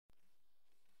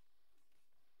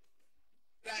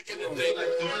Back in the day,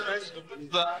 like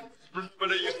but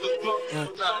they used to fuck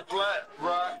without a black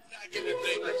ride. Back in the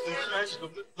day, like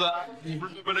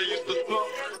but they used to fuck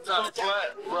without a black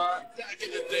ride. Back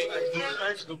in the day, like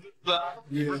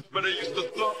but they used to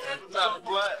fuck without a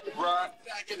black ride.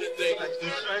 Back in the day, like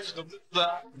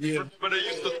but they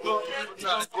used to fuck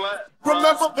without a black ride.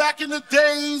 Remember back in the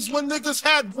days when niggas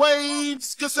had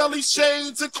waves, Caselli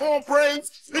shades and corn braids,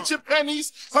 pitcher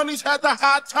pennies, honeys had the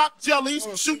high top jellies,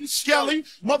 shooting skelly,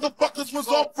 motherfuckers was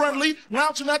all friendly,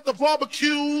 lounging at the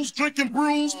barbecues, drinking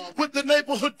brews with the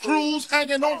neighborhood crews,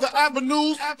 hanging on the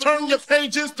avenues. Turn your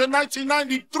pages to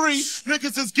 1993,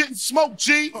 niggas is getting smoked,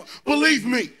 G. Believe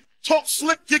me. Talk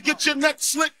slick, you get your neck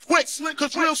slick quick.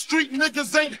 Cause real street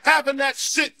niggas ain't having that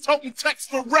shit. Toting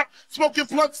text for rep, smoking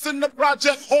blunts in the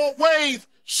project hallways.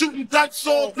 Shooting dice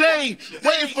all day,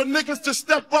 waiting for niggas to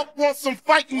step up on some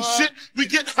fighting shit. We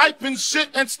get hype and shit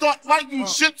and start lighting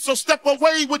shit. So step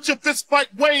away with your fist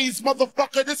fight ways,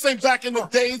 motherfucker. This ain't back in the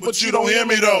days, but you don't hear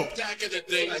me though. Back in the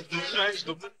day,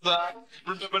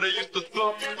 remember they used to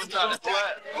thump without a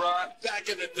black ride. Back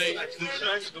in the day,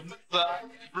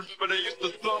 remember they used to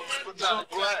thump without a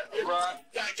black ride.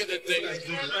 Back in the day,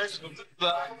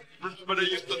 remember they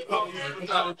used to thump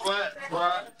without a black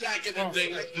ride. Back in the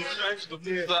day,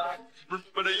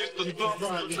 but they used to thump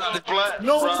without a black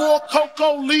no ride. more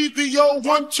Coco Levio,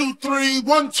 1, 2, 3,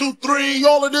 1, 2, 3.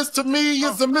 All of this to me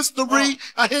is a mystery.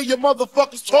 I hear your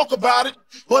motherfuckers talk about it,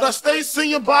 but I stay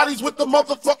seeing bodies with the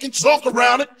motherfucking chalk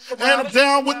around it. And I'm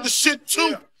down with the shit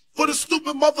too. For the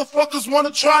stupid motherfuckers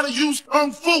wanna try to use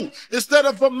Kung Fu. Instead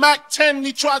of a Mac 10,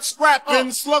 he tried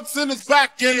scrapping slugs in his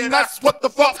back end. And that's what the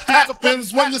fuck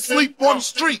happens when you sleep on the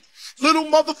street. Little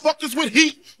motherfuckers with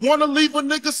heat wanna leave a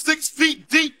nigga 6 feet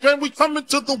deep, and we coming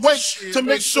to the wake to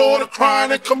make sure the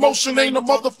crying and commotion ain't a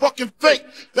motherfucking fake.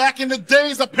 Back in the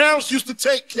days, our parents used to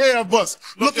take care of us.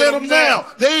 Look at them now,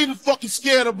 they even fucking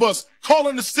scared of us.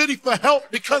 Calling the city for help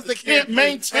because they can't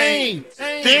maintain.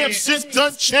 Damn shit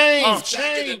done changed.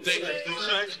 Remember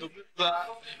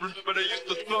they used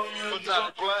to thump without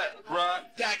a black ride.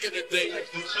 Back in the day,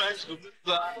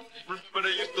 remember they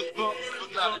used to thump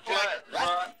without a black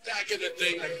ride. Back in the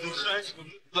day,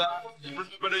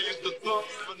 remember they used to thump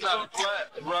without a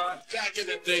black ride. Back in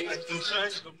the day,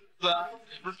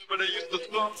 remember they used to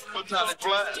thump without a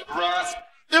black ride.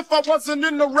 If I wasn't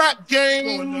in the rap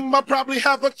game, I'd probably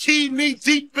have a key knee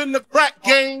deep in the crack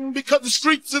game, because the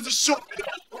streets is a short.